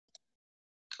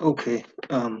Okay,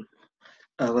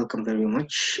 welcome very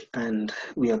much, and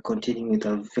we are continuing with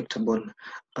our Vector Borne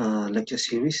lecture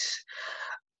series.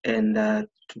 And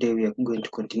today we are going to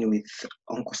continue with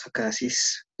Onchocerciasis,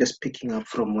 just picking up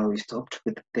from where we stopped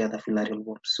with the other filarial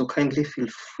worms. So kindly feel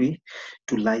free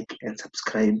to like and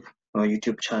subscribe our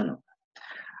YouTube channel.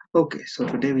 Okay, so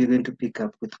today we're going to pick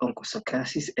up with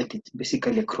Onchocerciasis, and it's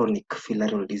basically a chronic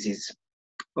filarial disease.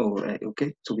 All right,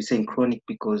 okay. So we're saying chronic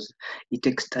because it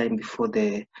takes time before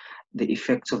the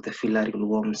effects of the filarial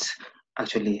worms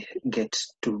actually get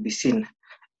to be seen.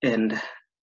 And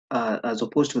as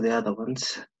opposed to the other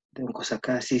ones, the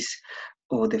onchocerciasis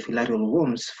or the filarial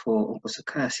worms for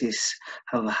onchocerciasis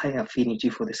have a high affinity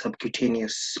for the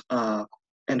subcutaneous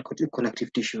and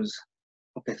connective tissues.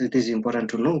 Okay, so this is important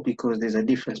to know because there's a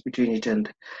difference between it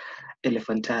and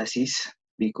elephantiasis,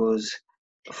 because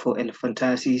for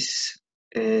elephantiasis,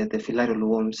 the filarial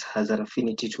worms has an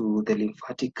affinity to the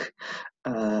lymphatic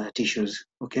tissues,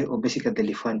 okay, or basically the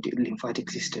lymphatic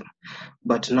system.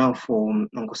 But now for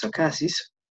onchocerciasis,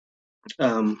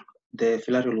 the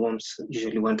filarial worms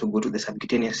usually want to go to the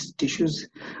subcutaneous tissues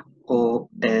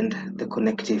and the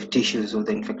connective tissues of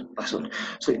the infected person.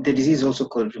 So the disease is also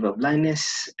called river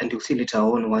blindness, and you'll see later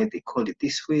on why they called it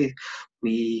this way.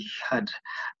 We had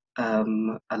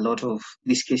a lot of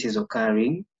these cases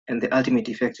occurring, and the ultimate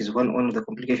effect is one of the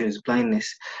complications is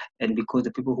blindness. And because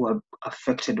the people who are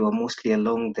affected were mostly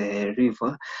along the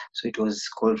river, so it was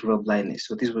called river blindness.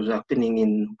 So this was happening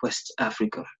in West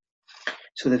Africa.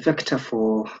 So the vector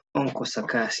for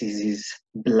onchocerciasis is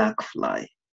black fly,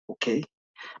 okay?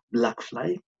 Black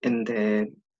fly, and the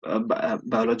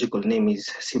biological name is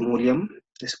Simulium,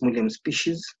 the Simulium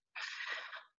species.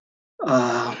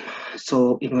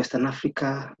 So in Western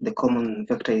Africa, the common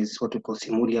vector is what we call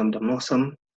Simulium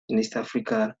damnosum. In East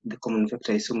Africa, the common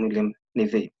vector is Simulium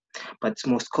nivae, but it's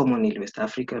most common in West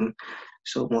African.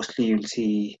 So mostly you'll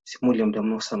see Simulium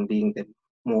damnosum being the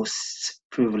most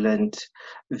prevalent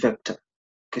vector.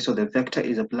 Okay, so the vector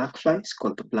is a black fly. It's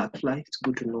called the black fly. It's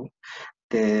good to know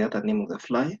the other name of the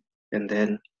fly, and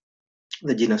then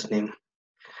the genus name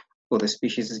or the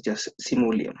species is just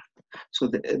Simulium. So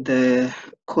the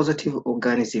causative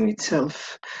organism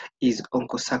itself is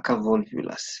Onchocerca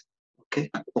volvulus. Okay,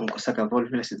 Onchocerca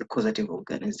volvulus is the causative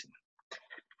organism.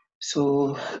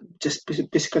 So just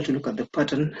basically to look at the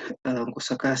pattern,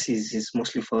 onchocerciasis is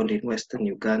mostly found in Western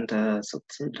Uganda, South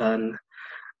Sudan,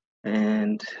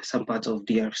 and some parts of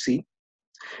DRC.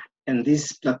 And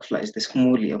these black flies, the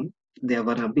Simulium, they have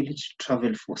an ability to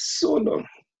travel for so long,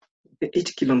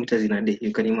 8 kilometers in a day,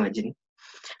 you can imagine.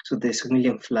 So the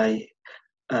Simulium fly,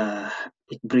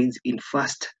 it breeds in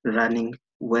fast-running,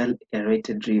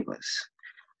 well-aerated rivers,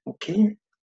 okay,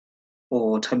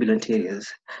 or turbulent areas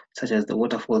such as the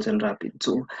waterfalls and rapids.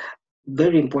 So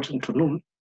very important to know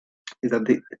is that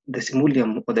the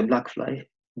Simulium or the black fly,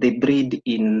 they breed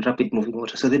in rapid moving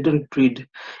water. So they don't breed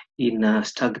in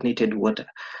stagnated water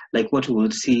like what we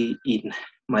will see in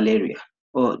malaria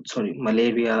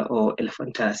or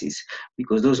elephantiasis,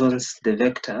 because those ones, the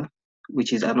vector,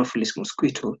 which is Anopheles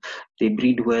mosquito, they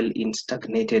breed well in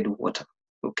stagnated water.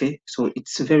 Okay, so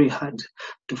it's very hard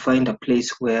to find a place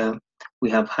where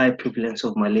we have high prevalence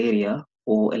of malaria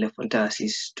or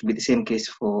elephantiasis to be the same case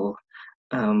for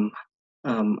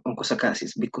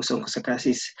onchocerciasis, because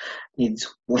onchocerciasis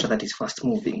needs water that is fast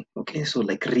moving. Okay, so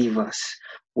like rivers,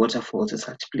 waterfalls, and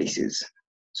such places.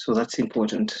 So that's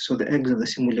important. So the eggs of the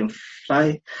Simulium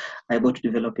fly are able to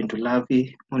develop into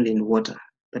larvae only in water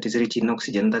that is rich in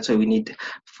oxygen. That's why we need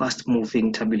fast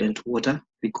moving turbulent water,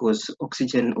 because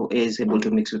oxygen or air is able to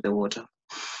mix with the water.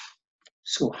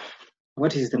 So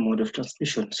what is the mode of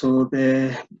transmission? So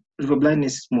the river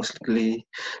blindness is mostly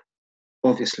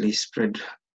obviously spread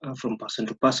from person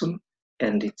to person,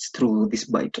 and it's through this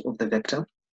bite of the vector,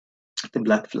 the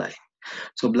black fly.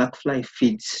 So black fly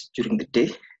feeds during the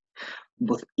day,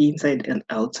 both inside and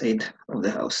outside of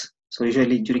the house. So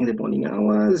usually during the morning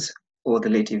hours or the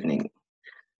late evening.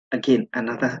 Again,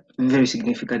 another very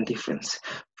significant difference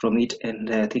from it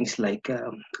and things like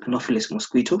Anopheles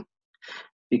mosquito,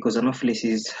 because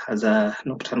Anopheles has a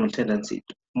nocturnal tendency.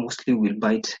 It mostly will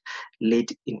bite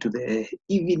late into the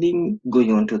evening,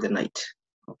 going on to the night,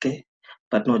 okay,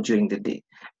 but not during the day.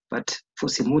 But for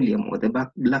Simulium or the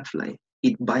black fly,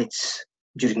 it bites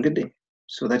during the day.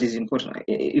 So that is important,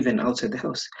 even outside the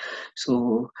house.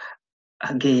 So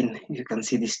again, you can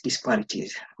see these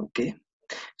disparities, okay?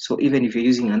 So even if you're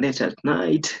using a net at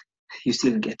night, you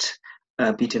still get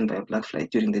bitten by a black fly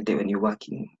during the day when you're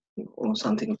working or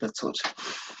something of that sort.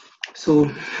 So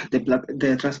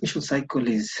the transmission cycle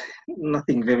is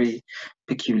nothing very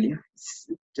peculiar. It's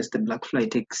just the black fly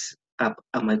takes up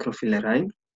a microfilariae,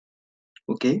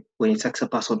 okay, when it sucks a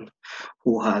person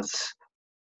who has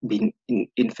been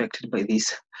infected by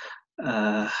this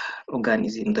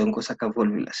organism, the Onchocerca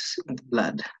volvulus, in the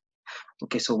blood.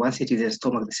 Okay, so once it is in the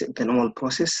stomach, the normal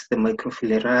process, the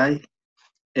microfilariae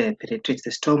penetrates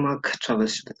the stomach,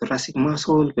 travels to the thoracic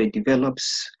muscle, where it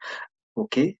develops,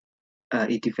 okay,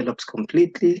 it develops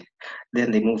completely,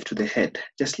 then they move to the head,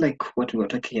 just like what we were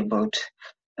talking about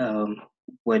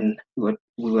when we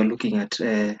were looking at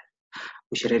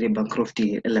Usherere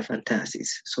Bancrofti elephantiasis.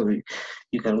 So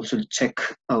you can also check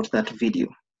out that video.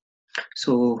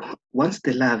 So once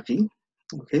the larvae,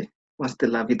 okay, once the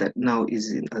larvae that now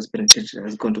has penetrated,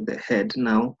 has gone to the head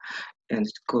now, and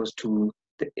it goes to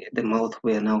the mouth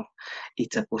where now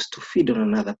it's supposed to feed on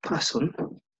another person.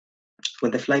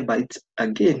 When the fly bites,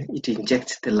 again, it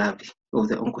injects the larvae of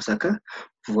the Onchocerca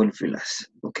volvulus,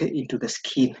 okay, into the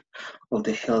skin of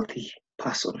the healthy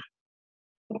person.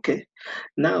 Okay,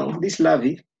 now this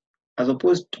larvae, as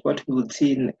opposed to what we would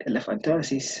see in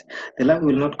elephantiasis, the larvae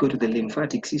will not go to the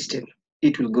lymphatic system.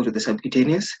 It will go to the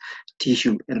subcutaneous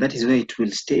tissue, and that is where it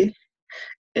will stay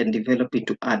and develop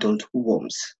into adult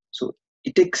worms. So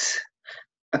it takes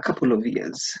a couple of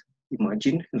years.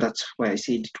 Imagine, that's why I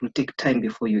said it will take time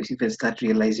before you even start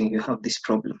realizing you have this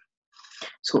problem.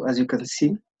 So as you can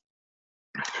see,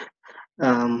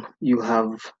 you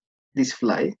have this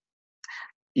fly.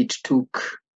 It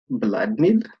took blood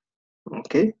meal,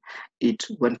 okay? It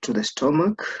went to the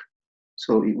stomach.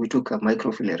 So we took a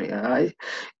microfilariae.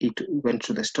 It went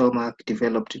to the stomach,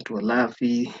 developed into a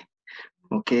larvae,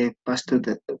 okay? Passed to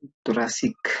the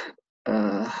thoracic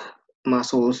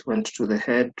muscles, went to the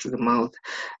head, to the mouth,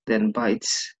 then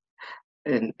bites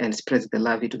and spreads the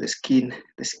larvae to the skin.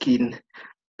 The skin,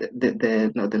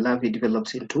 the larvae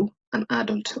develops into an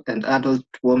adult, and adult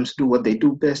worms do what they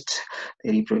do best.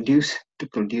 They reproduce to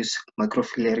produce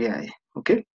microfilariae.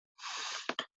 Okay,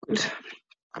 good.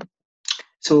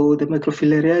 So the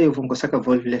microfilariae of Onchocerca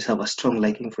volvulus have a strong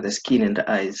liking for the skin and the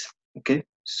eyes. Okay,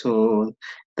 so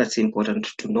that's important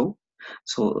to know.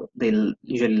 So they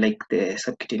usually like the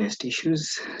subcutaneous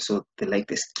tissues. So they like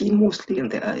the skin mostly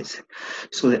and the eyes.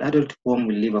 So the adult worm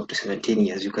will live up to 17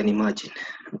 years, you can imagine.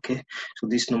 Okay, so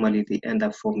this normally they end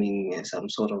up forming some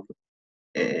sort of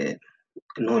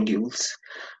nodules,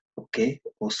 okay,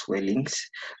 or swellings,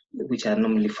 which are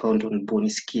normally found on bony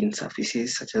skin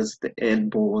surfaces, such as the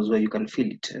elbows, where you can feel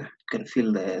it. You can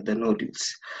feel the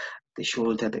nodules, the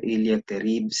shoulder, the iliac, the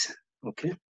ribs,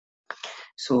 okay.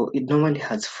 So it normally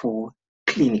has four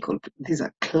clinical, these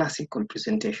are classical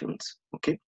presentations,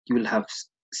 okay. You will have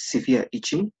severe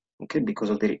itching, okay, because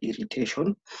of the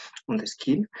irritation on the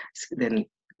skin. Then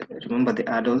remember the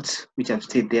adults which have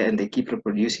stayed there and they keep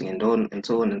reproducing and on and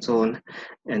so on and so on.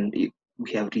 And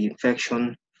we have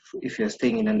reinfection. If you're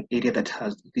staying in an area that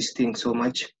has this thing so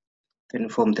much, then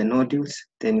form the nodules.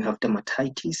 Then you have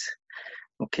dermatitis,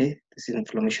 okay, this is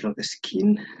inflammation of the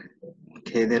skin.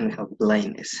 Okay, then we have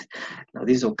blindness. Now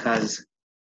this occurs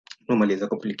normally as a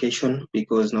complication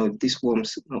because now these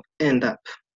worms now end up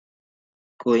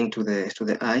going to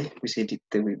the eye. We said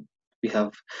we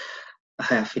have a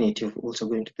high affinity of also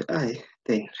going to the eye,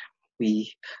 then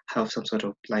we have some sort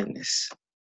of blindness.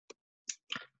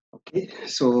 Okay,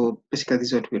 so basically this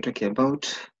is what we're talking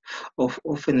about.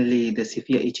 Oftenly, the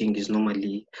severe itching is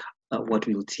normally what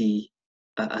we'll see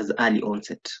as early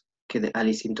onset. Okay, the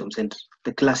early symptoms, and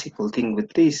the classical thing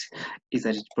with this is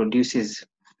that it produces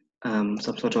some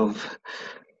sort of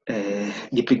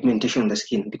depigmentation on the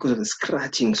skin because of the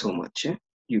scratching so much.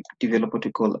 You develop what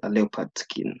we call a leopard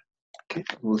skin. Okay,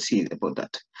 we'll see about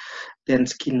that. Then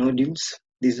skin nodules.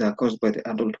 These are caused by the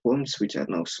adult worms, which are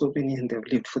now so many and they've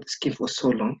lived for the skin for so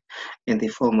long, and they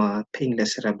form a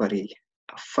painless rubbery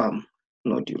firm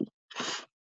nodule.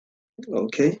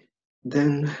 Okay,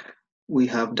 then we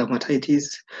have dermatitis,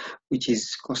 which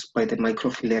is caused by the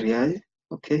microfilariae.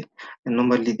 Okay, and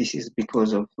normally this is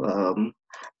because of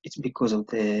it's because of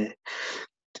the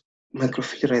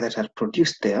microfilariae that are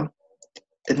produced there.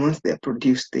 And once they are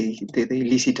produced, they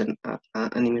elicit an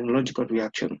immunological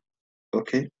reaction.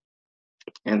 Okay,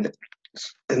 and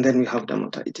then we have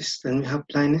dermatitis. Then we have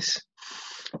blindness,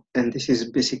 and this is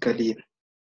basically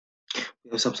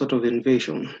we have some sort of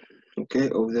invasion, okay,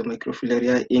 of the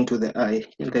microfilariae into the eye,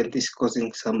 and then this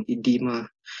causing some edema,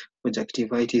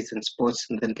 conjunctivitis, and spots,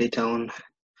 and then later on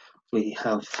we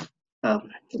have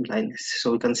blindness.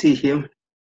 So we can see here,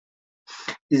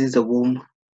 this is a worm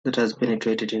that has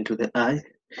penetrated into the eye,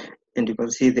 and you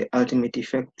can see the ultimate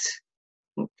effects.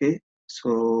 Okay,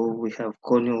 so we have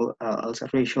corneal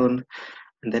ulceration,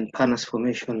 and then panus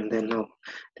formation, and then now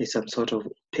there's some sort of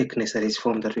thickness that is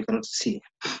formed that we cannot see.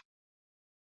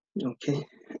 Okay,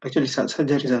 actually,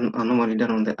 surgeries are normally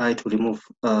done on the eye to remove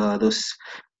those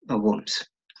worms.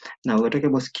 Now we're talking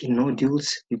about skin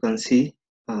nodules. You can see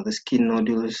the skin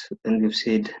nodules, and we've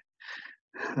said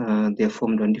they are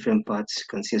formed on different parts. You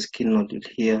can see a skin nodule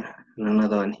here and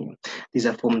another one here. These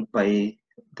are formed by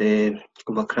the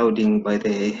overcrowding by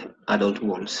the adult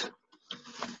worms.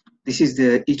 This is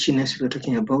the itchiness we're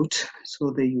talking about.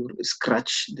 So they will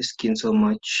scratch the skin so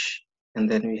much, and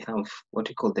then we have what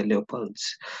we call the leopard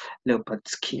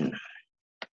skin.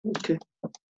 Okay,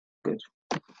 good.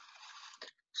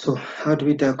 So how do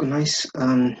we diagnose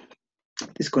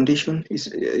this condition?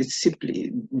 It's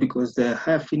simply because the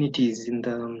high affinities in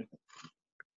the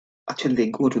actually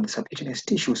they go to the subcutaneous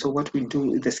tissue. So what we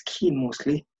do with the skin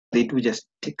mostly, they do just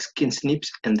take skin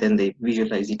snips and then they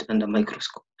visualize it under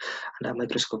microscope. Under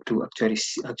microscope to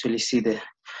actually see the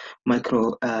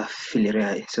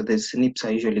microfilariae. So the snips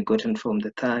are usually gotten from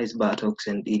the thighs, buttocks,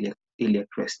 and iliac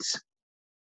crests.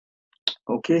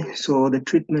 Okay, so the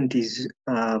treatment is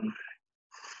we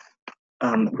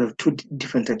have two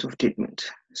different types of treatment.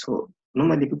 So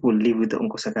normally people live with the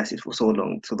onchocerciasis for so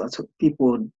long, so that's what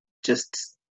people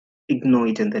just ignore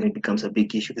it and then it becomes a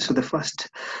big issue. So the first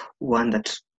one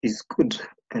that is good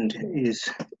and is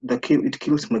it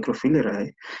kills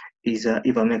microfilariae is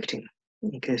ivermectin.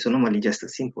 Okay, so normally just a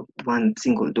simple one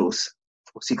single dose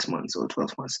for 6 months or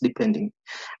 12 months, depending.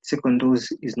 Second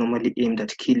dose is normally aimed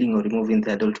at killing or removing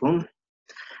the adult worm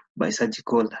by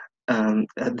surgical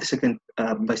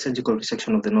by surgical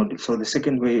resection of the nodule. So the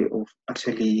second way of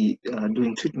actually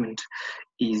doing treatment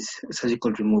is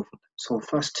surgical removal. So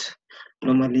first,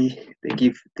 normally they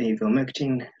give the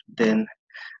ivermectin, then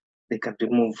they can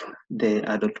remove the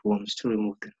adult worms to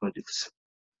remove the nodules.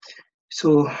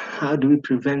 So how do we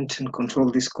prevent and control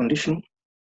this condition?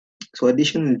 So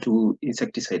additional to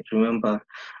insecticide, remember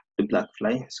the black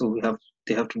fly. So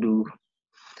they have to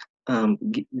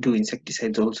do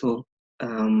insecticides also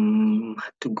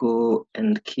to go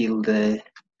and kill these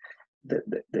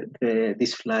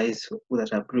flies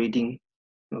that are breeding.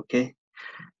 Okay.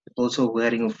 Also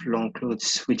wearing of long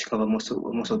clothes which cover most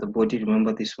of the body.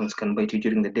 Remember, these ones can bite you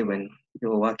during the day when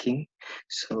you're working.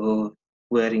 So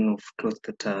wearing of clothes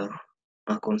that are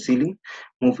concealing,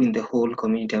 moving the whole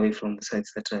community away from the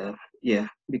sites that are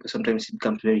because sometimes it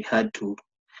becomes very hard to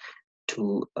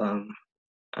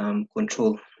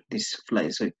control these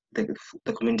flies, so the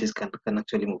communities can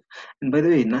actually move. And by the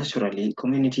way, naturally,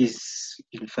 communities,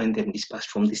 you'll find them dispersed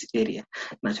from this area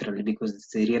naturally because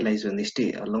they realize when they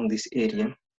stay along this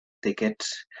area, they get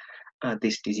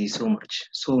this disease so much.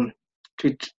 So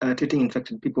treating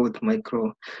infected people with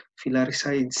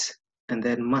microfilariacides and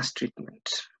then mass treatment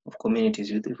of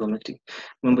communities with ivermectin.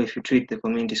 Remember, if you treat the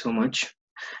community so much,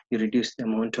 you reduce the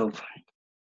amount of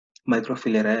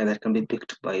microfilariae that can be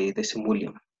picked by the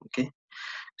simulium. Okay,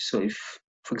 so if,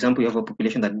 for example, you have a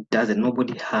population that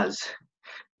nobody has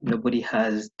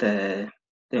the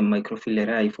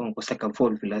microfilariae from Onchocerca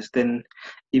volvulus, then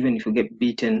even if you get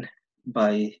beaten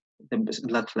by the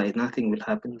black fly, nothing will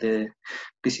happen.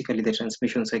 Basically the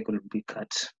transmission cycle will be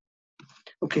cut.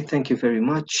 Okay, thank you very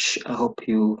much. I hope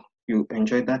you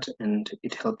enjoyed that and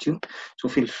it helped you. So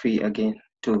feel free again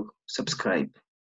to subscribe.